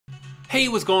Hey,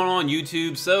 what's going on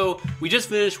YouTube? So we just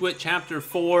finished with chapter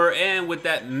 4, and what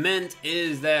that meant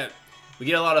is that we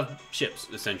get a lot of ships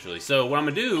essentially. So what I'm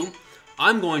gonna do,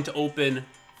 I'm going to open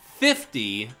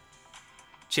 50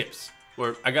 chips.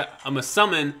 Or I'm gonna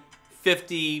summon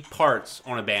 50 parts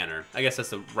on a banner. I guess that's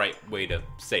the right way to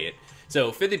say it.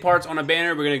 So 50 parts on a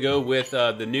banner. We're gonna go with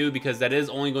the new, because that is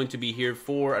only going to be here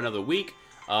for another week.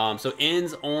 So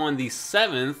ends on the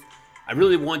 7th. I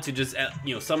really want to just,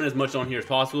 summon as much on here as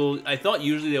possible. I thought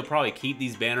usually they'll probably keep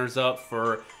these banners up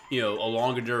for, a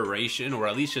longer duration, or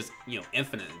at least just,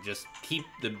 infinite. Just keep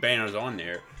the banners on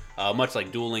there, much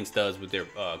like Duel Links does with their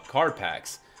card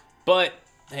packs. But,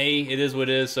 hey, it is what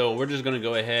it is, so we're just going to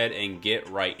go ahead and get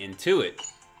right into it.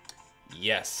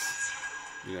 Yes.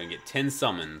 We're going to get 10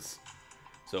 summons.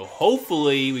 So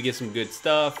hopefully we get some good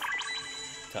stuff.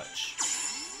 Touch.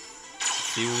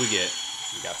 Let's see what we get.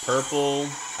 We got purple.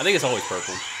 I think it's always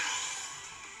purple.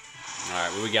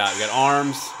 Alright, what we got? We got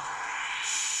arms.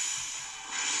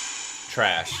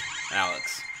 Trash.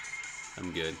 Alex.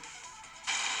 I'm good.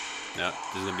 Nope,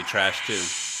 this is gonna be trash too.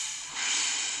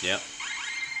 Yep.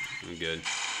 I'm good.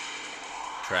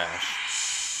 Trash.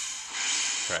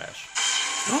 Trash.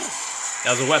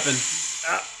 That was a weapon.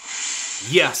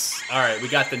 Yes! Alright, we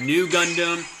got the new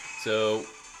Gundam. So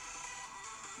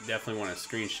definitely want to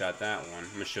screenshot that one.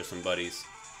 I'm gonna show some buddies.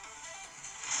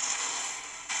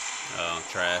 Oh,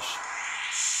 trash.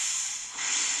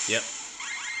 Yep.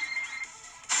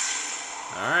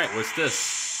 Alright, what's this?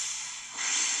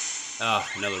 Ah, oh,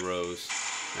 another rose.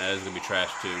 That is gonna be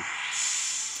trash too.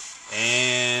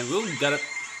 And we got a...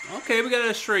 Okay, we got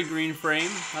a straight green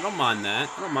frame. I don't mind that.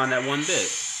 I don't mind that one bit.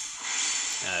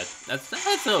 That's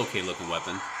an okay looking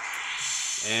weapon.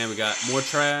 And we got more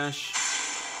trash.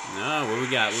 No, what we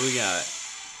got? What we got?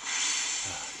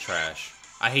 Oh, trash.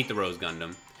 I hate the Rose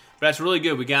Gundam. But that's really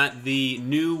good. We got the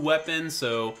new weapon,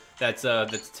 so that's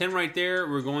 10 right there.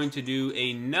 We're going to do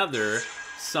another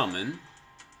summon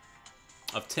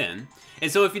of 10.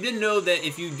 And so if you didn't know that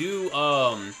if you do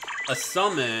a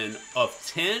summon of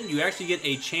 10, you actually get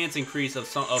a chance increase of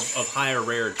higher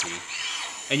rarity.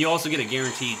 And you also get a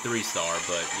guaranteed 3-star,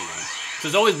 but So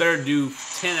it's always better to do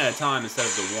 10 at a time instead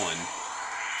of the 1.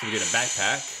 So we get a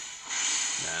backpack.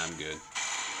 Nah, I'm good.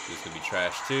 This is gonna be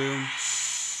trash too.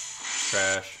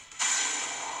 Trash.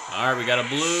 Alright, we got a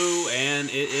blue, and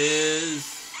it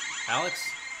is Alex?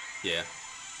 Yeah.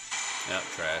 Yep,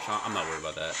 trash. I'm not worried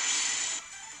about that.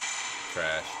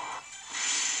 Trash.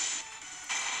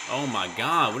 Oh my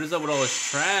god, what is up with all this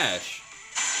trash?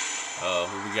 Oh,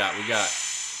 what we got? We got...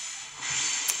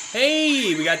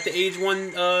 Hey! We got the Age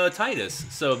 1 Titus.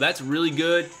 So that's really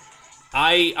good.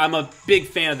 I'm a big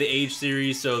fan of the Age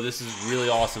series, so this is really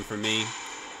awesome for me.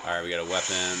 Alright, we got a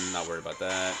weapon. Not worried about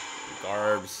that.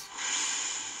 Garbs.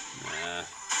 Nah. I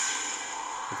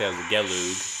think that was a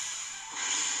Gelug.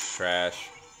 Trash.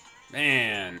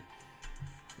 Man.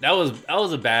 That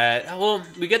was a bad... Well,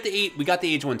 we got the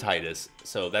Age 1 Titus,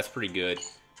 so that's pretty good.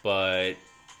 But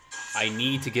I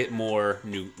need to get more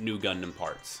new Gundam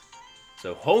parts.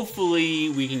 So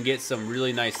hopefully we can get some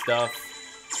really nice stuff.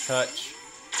 Touch.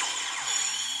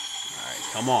 Alright,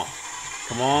 come on.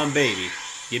 Come on, baby.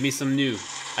 Give me some new.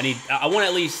 I want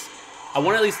at least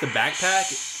the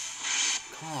backpack.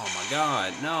 Oh my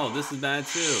god. No, this is bad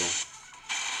too.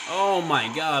 Oh my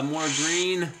god, more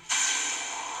green.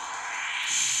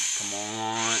 Come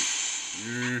on.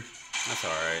 That's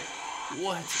alright.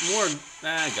 What? More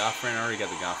Gothran. I already got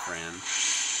the Gothran.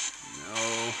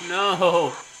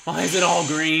 No. Why is it all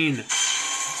green?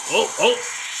 Oh.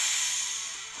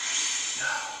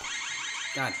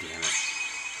 God damn it.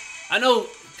 I know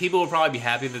people will probably be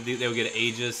happy that they will get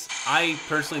Aegis. I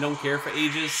personally don't care for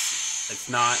Aegis. It's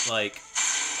not a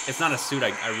suit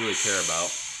I really care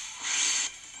about.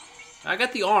 I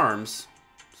got the arms.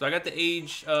 So I got the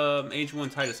Age 1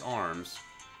 Titus arms.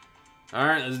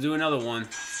 Alright, let's do another one.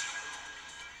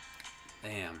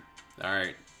 Damn.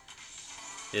 Alright.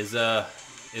 Is the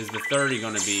 30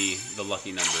 gonna be the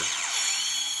lucky number?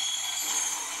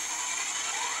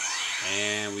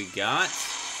 And we got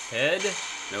head.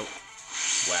 Nope.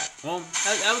 Whack. Well,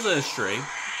 that was a stray.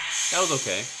 That was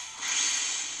okay.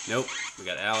 Nope. We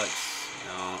got Alex.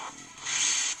 No.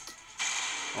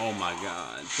 Oh my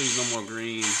god. Please no more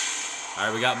green.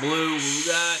 Alright, we got blue. What we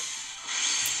got?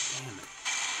 Damn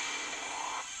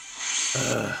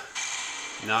it.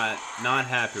 Not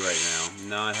happy right now.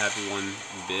 Not happy one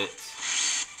bit.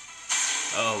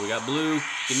 Oh, we got blue.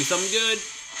 Give me something good.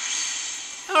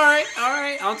 Alright.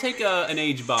 I'll take an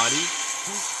Age body.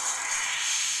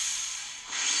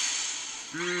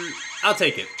 I'll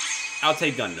take it. I'll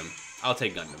take Gundam.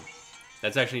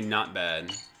 That's actually not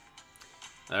bad.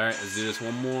 All right, let's do this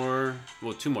one more.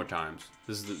 Well, 2 more times.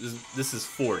 This is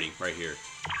 40 right here.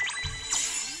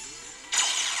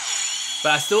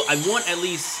 But I want at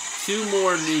least 2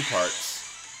 more new parts.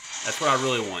 That's what I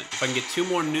really want. If I can get 2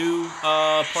 more new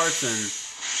parts, then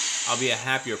I'll be a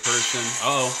happier person.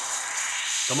 Uh-oh.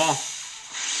 Come on.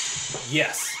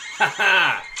 Yes.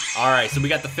 Haha. All right, so we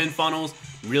got the fin funnels.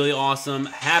 Really awesome.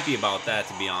 Happy about that,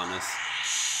 to be honest.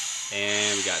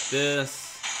 And we got this.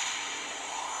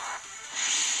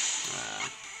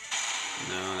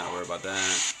 No, not worried about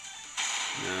that.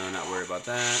 No, not worried about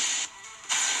that.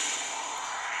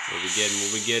 What we getting?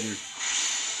 What we getting?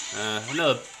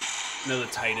 Another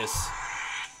Titus.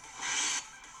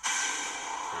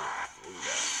 What we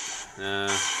got?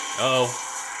 Uh-oh.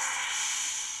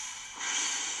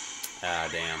 Ah,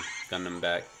 damn. Gundam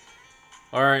back.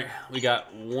 Alright, we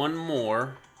got 1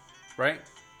 more, right?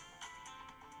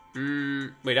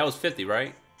 Wait, that was 50,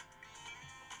 right?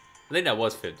 I think that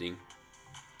was 50.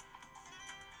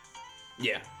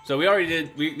 Yeah, so we already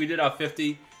did, we did our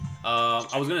 50.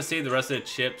 I was gonna save the rest of the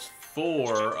chips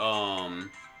for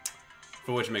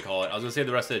whatchamacallit. I was gonna save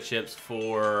the rest of the chips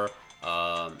for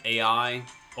AI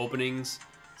openings.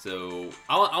 So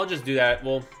I'll just do that.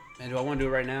 Well, man, do I want to do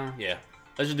it right now? Yeah,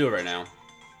 let's just do it right now.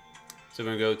 So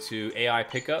we're gonna go to AI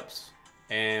pickups,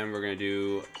 and we're gonna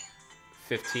do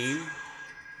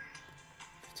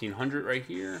 1500 right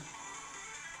here.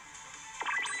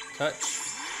 Touch.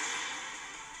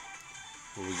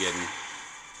 What are we getting?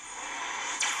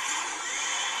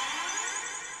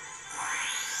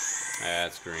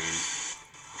 That's green.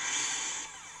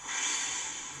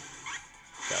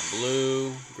 Got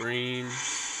blue, green,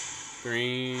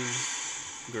 green,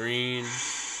 green.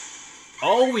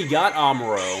 Oh, we got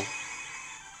Amuro.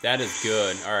 That is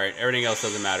good. All right, everything else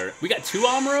doesn't matter. We got 2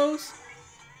 Amuros?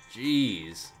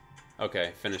 Jeez.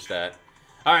 Okay, finish that.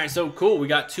 All right, so cool. We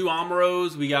got 2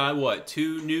 Amuros. We got what?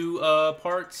 2 new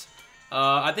parts.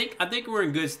 I think we're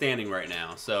in good standing right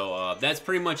now. So that's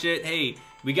pretty much it. Hey,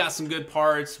 we got some good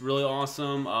parts. Really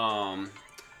awesome. I'm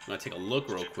gonna take a look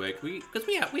real quick. Because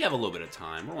we have a little bit of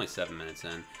time. We're only 7 minutes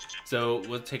in. So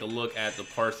we'll take a look at the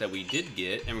parts that we did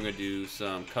get, and we're gonna do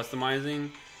some customizing.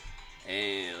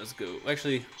 And let's go.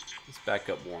 Actually, let's back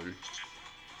up 1.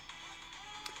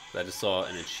 I just saw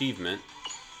an achievement,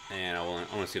 and I want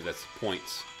to see if that's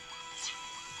points.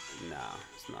 Nah,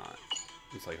 it's not.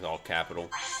 It's like it's all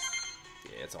capital.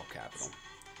 Yeah, it's all capital.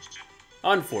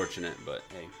 Unfortunate, but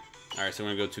hey. All right, so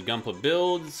we're gonna go to Gunpla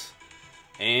builds,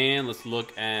 and let's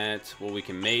look at what we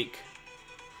can make.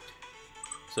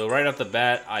 So right off the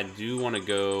bat, I do want to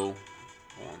go.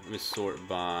 Hold on, let me sort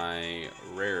by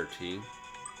rarity.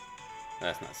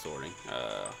 That's not sorting.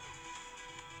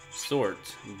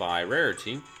 Sort by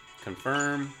rarity.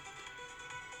 Confirm.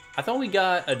 I thought we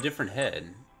got a different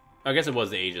head. I guess it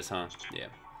was the Aegis, huh? Yeah.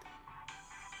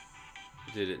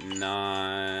 Did it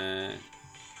not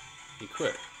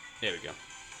equip? There we go.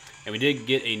 And we did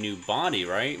get a new body,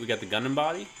 right? We got the Gundam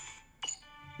body?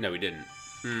 No, we didn't.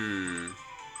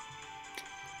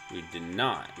 We did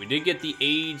not. We did get the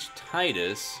Age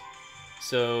Titus.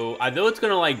 So, although it's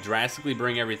gonna like drastically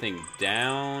bring everything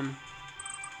down,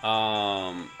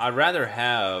 I'd rather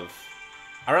have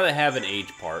an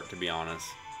age part, to be honest.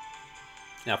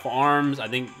 Now for arms, I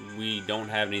think we don't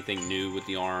have anything new with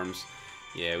the arms.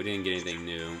 Yeah, we didn't get anything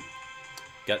new.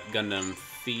 Got Gundam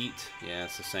feet. Yeah,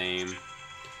 it's the same.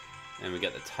 And we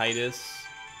got the Titus.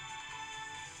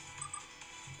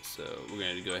 So we're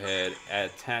gonna go ahead,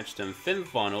 attach them fin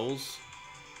funnels.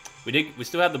 We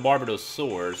still have the Barbados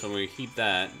sword, so we're gonna keep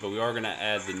that, but we are gonna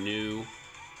add the new.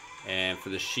 And for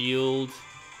the shield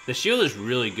is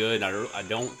really good. I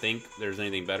don't think there's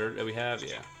anything better that we have.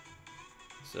 Yeah.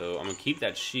 So I'm gonna keep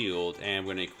that shield, and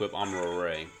we're gonna equip Amuro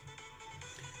Ray.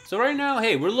 So right now,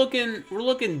 hey, we're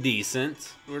looking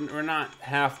decent. We're not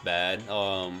half bad.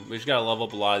 We just gotta level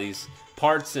up a lot of these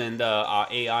parts and our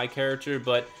AI character,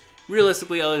 but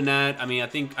realistically, other than that, I mean, I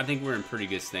think we're in pretty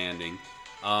good standing.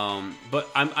 But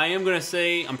I am gonna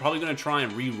say I'm probably gonna try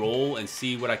and re-roll and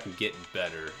see what I can get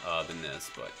better than this.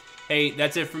 But hey,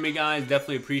 that's it for me, guys.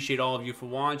 Definitely appreciate all of you for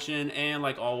watching, and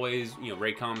like always,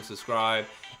 rate, comment, subscribe,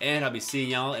 and I'll be seeing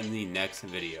y'all in the next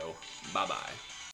video. Bye bye.